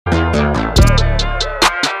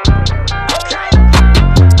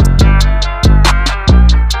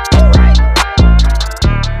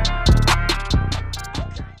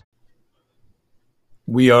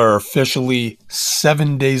We are officially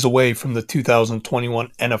 7 days away from the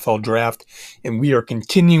 2021 NFL Draft, and we are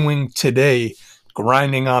continuing today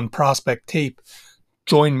grinding on prospect tape.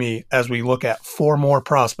 Join me as we look at four more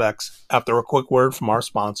prospects after a quick word from our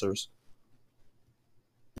sponsors.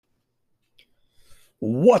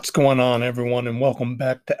 What's going on, everyone, and welcome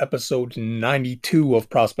back to episode 92 of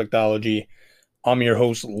Prospectology. I'm your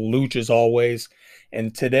host, Luch, as always.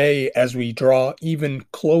 And today, as we draw even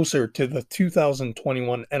closer to the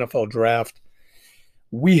 2021 NFL Draft,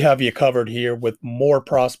 we have you covered here with more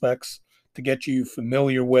prospects to get you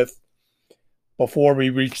familiar with before we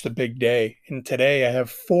reach the big day. And today, I have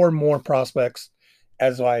four more prospects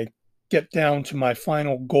as I get down to my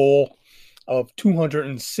final goal of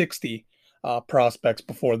 260 prospects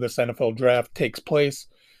before this NFL Draft takes place.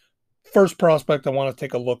 First prospect I want to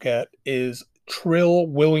take a look at is Trill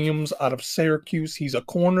Williams out of Syracuse. He's a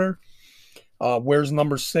corner. Wears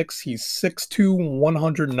number 6. He's 6'2",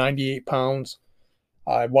 198 pounds.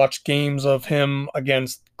 I watched games of him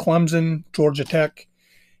against Clemson, Georgia Tech,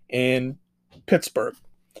 and Pittsburgh.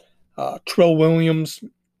 Trill Williams,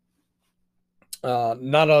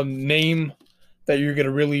 not a name that you're going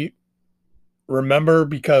to really remember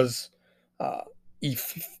because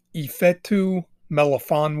Ifeatu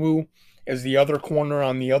Melifonwu is the other corner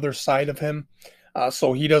on the other side of him.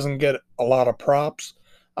 So he doesn't get a lot of props.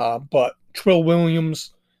 But Trill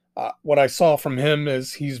Williams, what I saw from him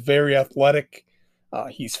is he's very athletic.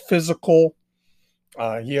 He's physical.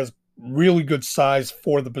 He has really good size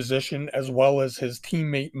for the position, as well as his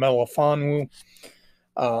teammate Melifonwu.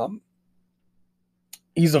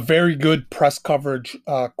 He's a very good press coverage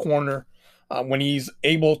corner. When he's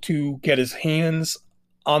able to get his hands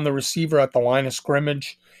on the receiver at the line of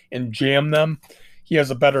scrimmage and jam them, he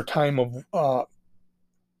has a better time of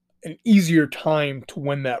an easier time to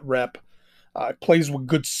win that rep. Plays with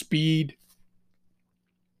good speed.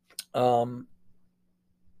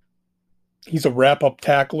 He's a wrap-up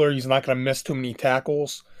tackler. He's not going to miss too many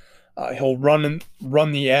tackles. He'll run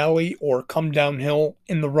the alley or come downhill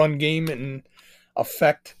in the run game and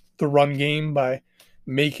affect the run game by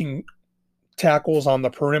making tackles on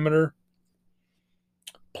the perimeter.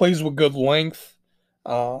 Plays with good length.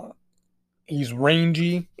 He's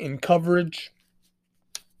rangy in coverage.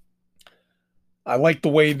 I like the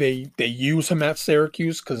way they use him at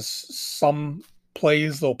Syracuse because some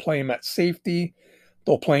plays they'll play him at safety.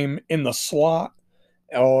 They'll play him in the slot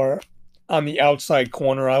or on the outside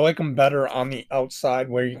corner. I like him better on the outside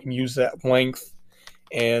where you can use that length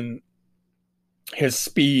and his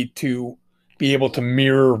speed to be able to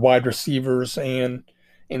mirror wide receivers and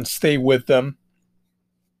stay with them.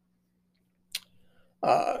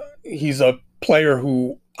 He's a player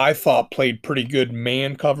who I thought played pretty good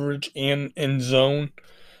man coverage and in zone.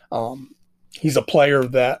 He's a player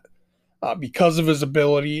that, because of his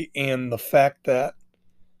ability and the fact that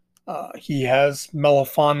he has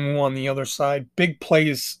Melifonwu on the other side, big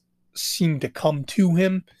plays seem to come to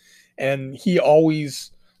him, and he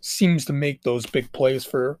always seems to make those big plays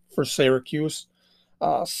for Syracuse.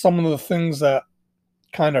 Some of the things that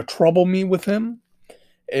kind of trouble me with him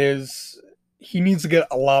is he needs to get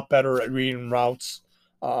a lot better at reading routes.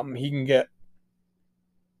 He can get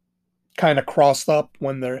kind of crossed up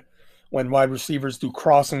when wide receivers do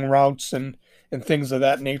crossing routes and things of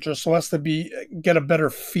that nature. So has to get a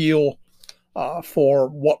better feel for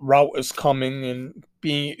what route is coming and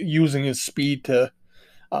using his speed to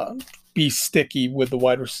be sticky with the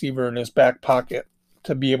wide receiver in his back pocket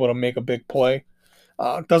to be able to make a big play.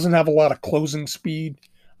 Doesn't have a lot of closing speed.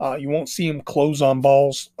 You won't see him close on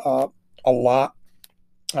balls a lot.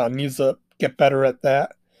 Needs to get better at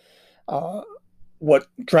that. What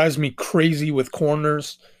drives me crazy with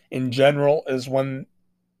corners in general is when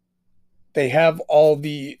they have all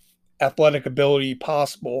the athletic ability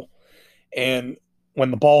possible, and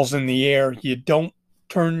when the ball's in the air, you don't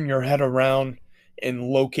turn your head around and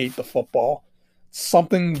locate the football.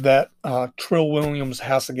 Something that Trill Williams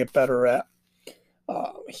has to get better at.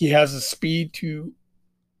 He has the speed to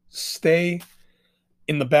stay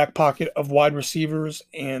in the back pocket of wide receivers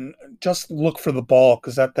and just look for the ball,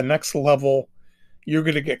 because at the next level, you're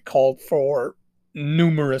going to get called for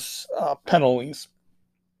numerous penalties.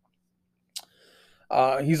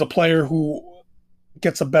 He's a player who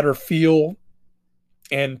gets a better feel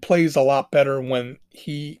and plays a lot better when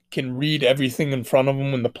he can read everything in front of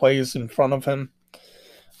him when the play is in front of him.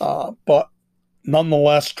 But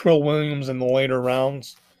nonetheless, Trill Williams in the later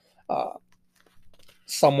rounds,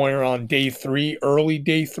 somewhere on day 3, early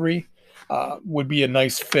day 3, would be a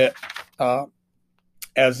nice fit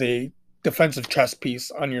as a defensive chess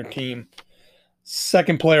piece on your team.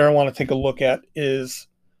 Second player I want to take a look at is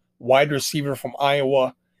wide receiver from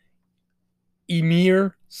Iowa,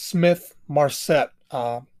 Emir Smith Marset.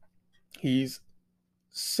 He's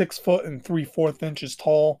 6 foot and 3/4 inches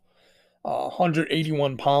tall,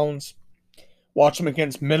 181 pounds. Watch him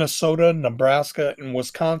against Minnesota, Nebraska, and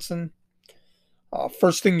Wisconsin.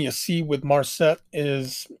 First thing you see with Marset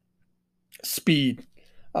is speed.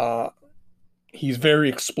 Uh, he's very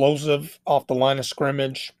explosive off the line of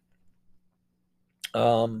scrimmage.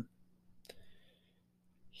 Um,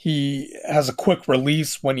 he has a quick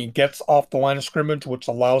release when he gets off the line of scrimmage, which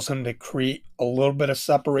allows him to create a little bit of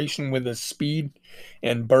separation with his speed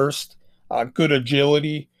and burst. Good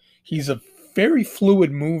agility. He's a very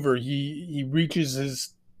fluid mover. He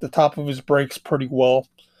reaches the top of his brakes pretty well,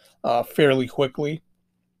 fairly quickly,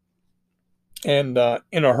 and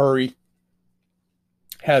in a hurry.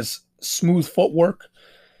 Has smooth footwork.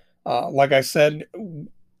 Like I said,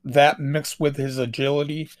 that mixed with his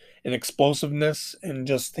agility and explosiveness and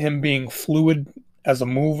just him being fluid as a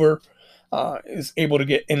mover, is able to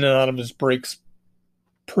get in and out of his breaks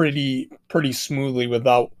pretty smoothly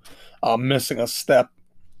without missing a step.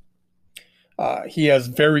 He has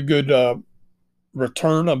very good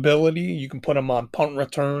return ability. You can put him on punt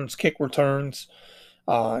returns, kick returns.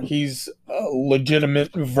 He's a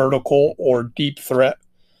legitimate vertical or deep threat,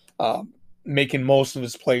 uh, making most of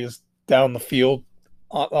his plays down the field,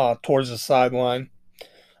 towards the sideline,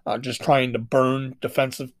 just trying to burn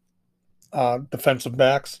defensive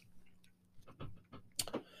backs.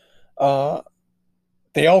 Uh,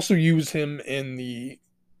 they also use him in the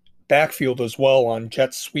backfield as well on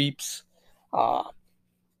jet sweeps, uh,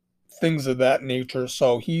 things of that nature.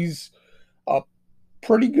 So he's a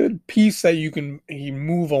pretty good piece that he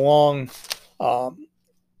move along, um,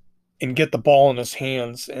 and get the ball in his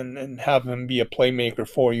hands and have him be a playmaker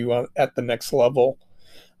for you at the next level.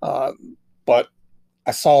 Uh, but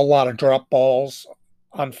I saw a lot of drop balls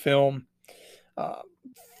on film. Uh,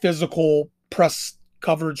 Physical press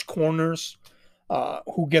coverage corners,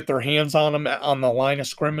 who get their hands on him on the line of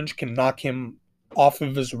scrimmage can knock him off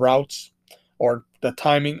of his routes or the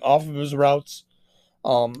timing off of his routes.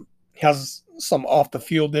 Has some off the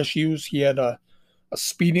field issues. He had a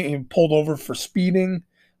speeding, he pulled over for speeding,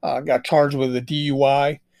 got charged with a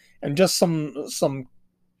DUI, and just some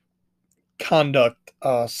conduct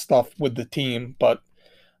stuff with the team. But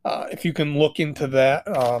if you can look into that,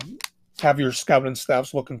 have your scouting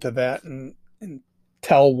staffs look into that and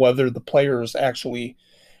tell whether the player is actually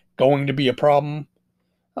going to be a problem,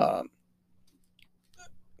 uh,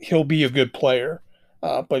 he'll be a good player.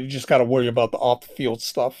 But you just got to worry about the off the field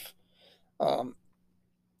stuff. Um,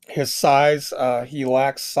 his size, he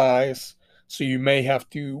lacks size, so you may have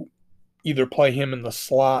to either play him in the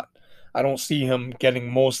slot. I don't see him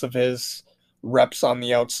getting most of his reps on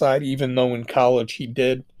the outside, even though in college he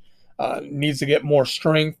did. Needs to get more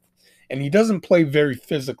strength, and he doesn't play very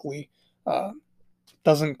physically. Uh,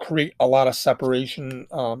 doesn't create a lot of separation,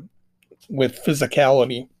 with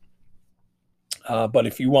physicality. But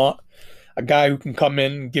if you want a guy who can come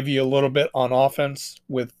in and give you a little bit on offense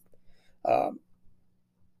with uh,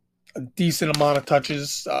 a decent amount of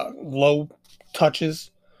touches, low touches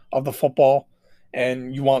of the football,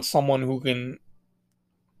 and you want someone who can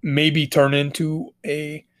maybe turn into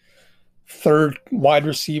a third wide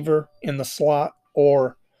receiver in the slot,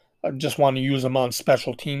 or just want to use him on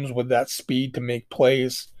special teams with that speed to make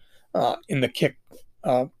plays in the kick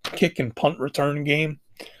and punt return game.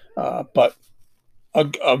 But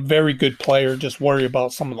a very good player. Just worry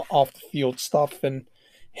about some of the off the field stuff and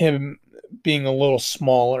him being a little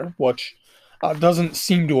smaller, which doesn't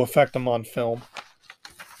seem to affect him on film.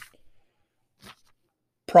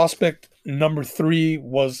 Prospect number 3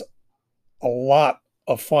 was a lot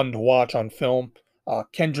of fun to watch on film.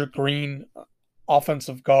 Kendrick Green,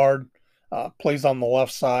 offensive guard, plays on the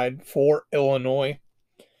left side for Illinois.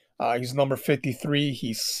 He's number 53.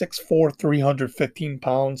 He's 6'4", 315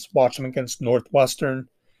 pounds. Watch him against Northwestern,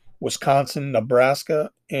 Wisconsin,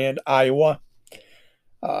 Nebraska, and Iowa.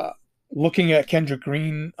 Uh, Looking at Kendrick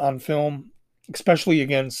Green on film, especially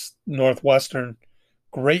against Northwestern,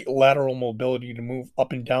 great lateral mobility to move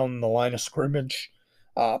up and down the line of scrimmage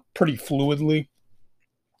pretty fluidly.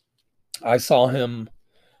 I saw him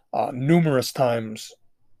numerous times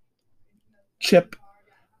chip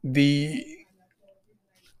the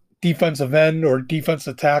defensive end or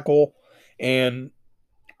defensive tackle and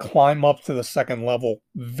climb up to the second level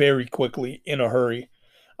very quickly in a hurry.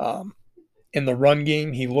 Um, in the run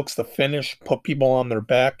game, he looks to finish, put people on their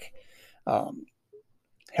back, um,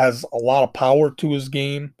 has a lot of power to his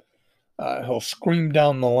game. He'll scream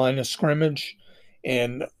down the line of scrimmage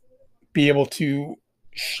and be able to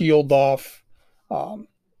shield off um,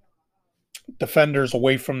 defenders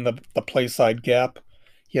away from the play side gap.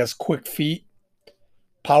 He has quick feet,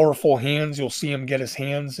 powerful hands. You'll see him get his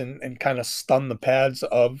hands and kind of stun the pads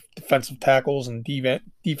of defensive tackles and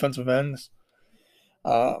defensive ends.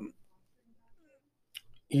 Um,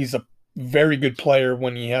 he's a very good player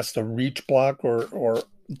when he has to reach block or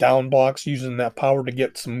down blocks, using that power to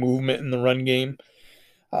get some movement in the run game.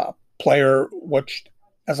 Player, which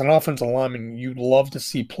as an offensive lineman, you'd love to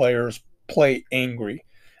see players play angry.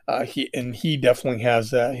 He definitely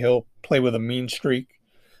has that. He'll play with a mean streak.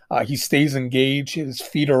 He stays engaged. His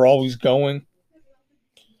feet are always going.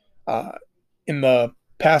 Uh, in the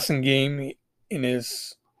passing game, in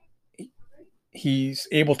his he's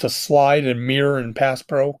able to slide and mirror and pass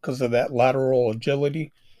pro because of that lateral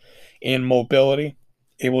agility and mobility,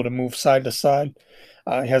 able to move side to side.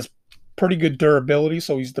 He has pretty good durability,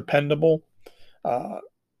 so he's dependable. Uh,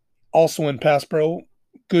 Also in pass pro,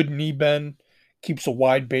 good knee bend, keeps a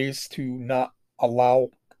wide base to not allow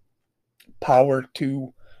power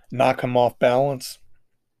to knock him off balance.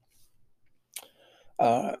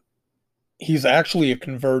 Uh, he's actually a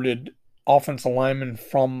converted offensive lineman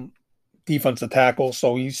from defensive tackle,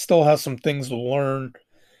 so he still has some things to learn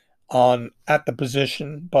on at the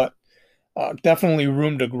position, but definitely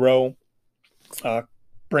room to grow.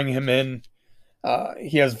 Bring him in.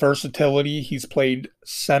 He has versatility. He's played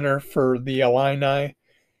center for the Illini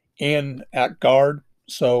and at guard,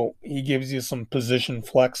 so he gives you some position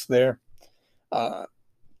flex there. Uh,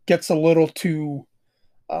 Gets uh, little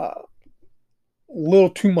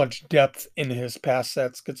too much depth in his pass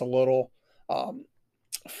sets. Gets a little um,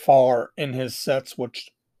 far in his sets, which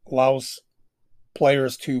allows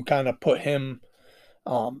players to kind of put him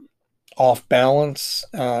um, off balance.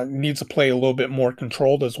 Needs to play a little bit more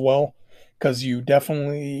controlled as well, because you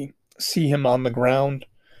definitely see him on the ground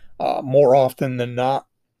more often than not.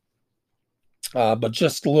 But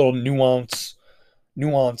just a little nuance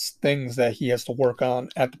things that he has to work on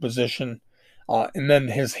at the position. And then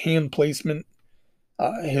his hand placement,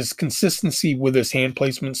 his consistency with his hand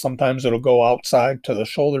placement. Sometimes it'll go outside to the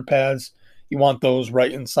shoulder pads. You want those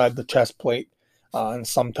right inside the chest plate. And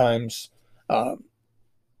sometimes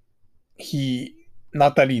he,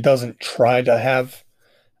 not that he doesn't try to have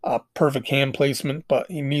perfect hand placement, but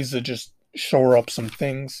he needs to just shore up some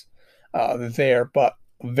things there. But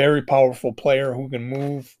a very powerful player who can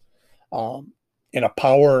move in a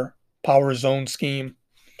power zone scheme.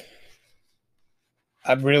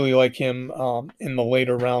 I'd really like him in the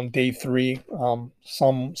later round, day 3,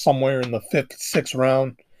 somewhere in the 5th, 6th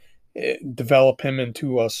round. Develop him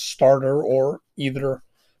into a starter or either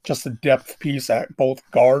just a depth piece at both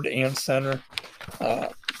guard and center.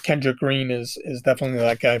 Kendrick Green is definitely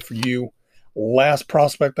that guy for you. Last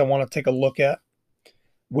prospect I want to take a look at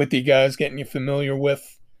with you guys, getting you familiar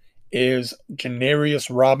with, is Janarius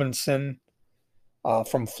Robinson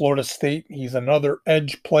from Florida State. He's another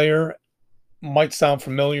edge player. Might sound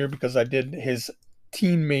familiar because I did his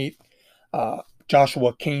teammate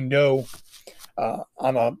Joshua Kane-Doe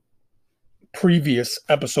on a previous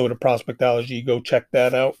episode of Prospectology. Go check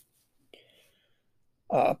that out.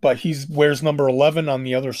 But he wears number 11 on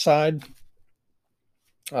the other side.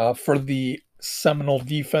 For the Seminole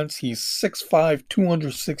defense, he's 6'5",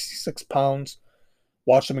 266 pounds.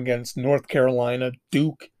 Watch him against North Carolina,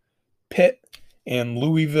 Duke, Pitt, and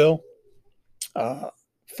Louisville.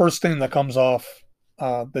 First thing that comes off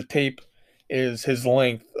the tape is his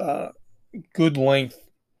length. Good length,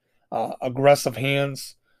 aggressive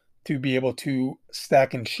hands to be able to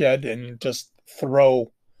stack and shed and just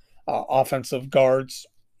throw offensive guards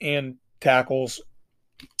and tackles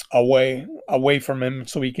away from him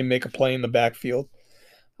so he can make a play in the backfield.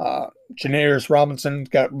 Janarius Robinson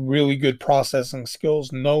got really good processing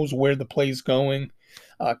skills, knows where the play's going,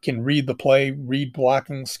 can read the play, read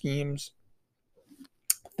blocking schemes,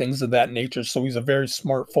 things of that nature. So he's a very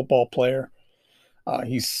smart football player.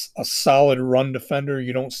 He's a solid run defender.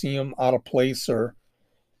 You don't see him out of place or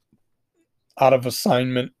out of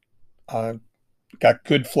assignment. Got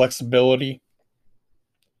good flexibility.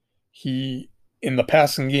 He, in the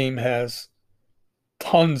passing game, has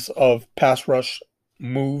tons of pass rush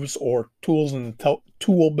moves or tools in the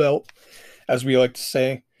tool belt, as we like to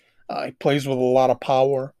say. He plays with a lot of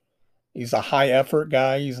power. He's a high effort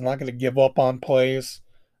guy. He's not going to give up on plays.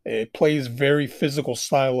 It plays very physical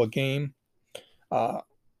style of game.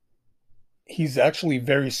 He's actually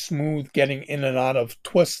very smooth getting in and out of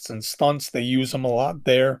twists and stunts. They use him a lot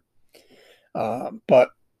there. But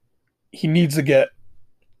he needs to get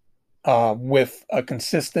with a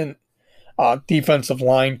consistent defensive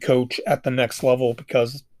line coach at the next level,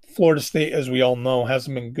 because Florida State, as we all know,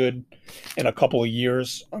 hasn't been good in a couple of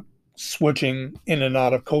years. switching in and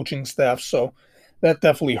out of coaching staff. So that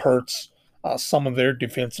definitely hurts some of their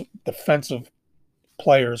defensive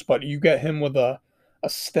players. But you get him with a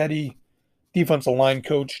steady defensive line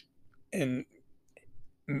coach and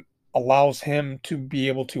allows him to be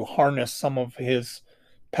able to harness some of his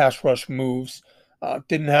pass rush moves.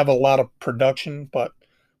 Didn't have a lot of production, but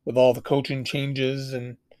with all the coaching changes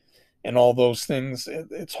and all those things,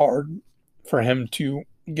 it's hard for him to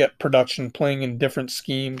get production playing in different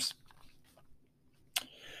schemes.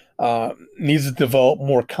 Needs to develop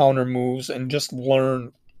more counter moves and just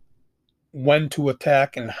learn when to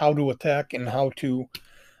attack and how to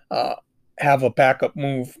uh, have a backup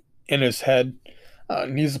move in his head.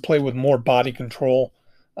 Needs to play with more body control.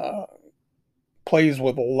 Uh, Plays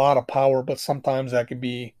with a lot of power, but sometimes that could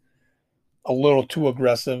be a little too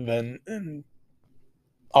aggressive, and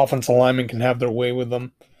offensive linemen can have their way with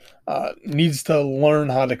them. Needs to learn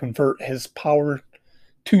how to convert his power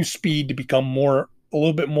to speed to become a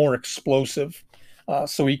little bit more explosive,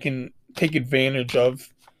 so he can take advantage of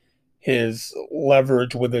his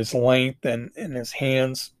leverage with his length and his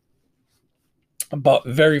hands. But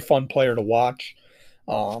very fun player to watch.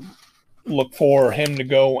 Look for him to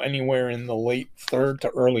go anywhere in the late third to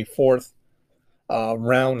early fourth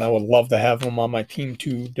round. I would love to have him on my team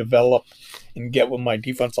to develop and get with my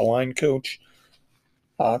defensive line coach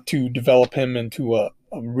to develop him into a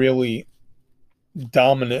really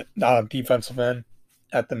dominant defensive end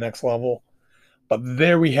at the next level. But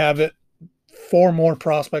there we have it. 4 more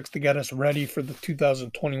prospects to get us ready for the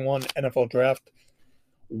 2021 NFL Draft.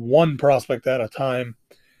 One prospect at a time.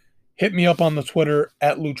 Hit me up on the Twitter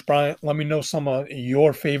at Luch Bryant. Let me know some of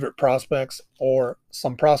your favorite prospects or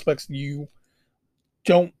some prospects you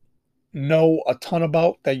don't know a ton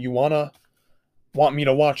about that you want me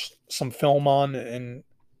to watch some film on and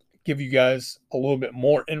give you guys a little bit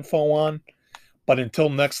more info on. But until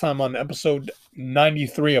next time on episode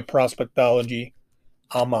 93 of Prospectology,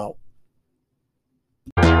 I'm out.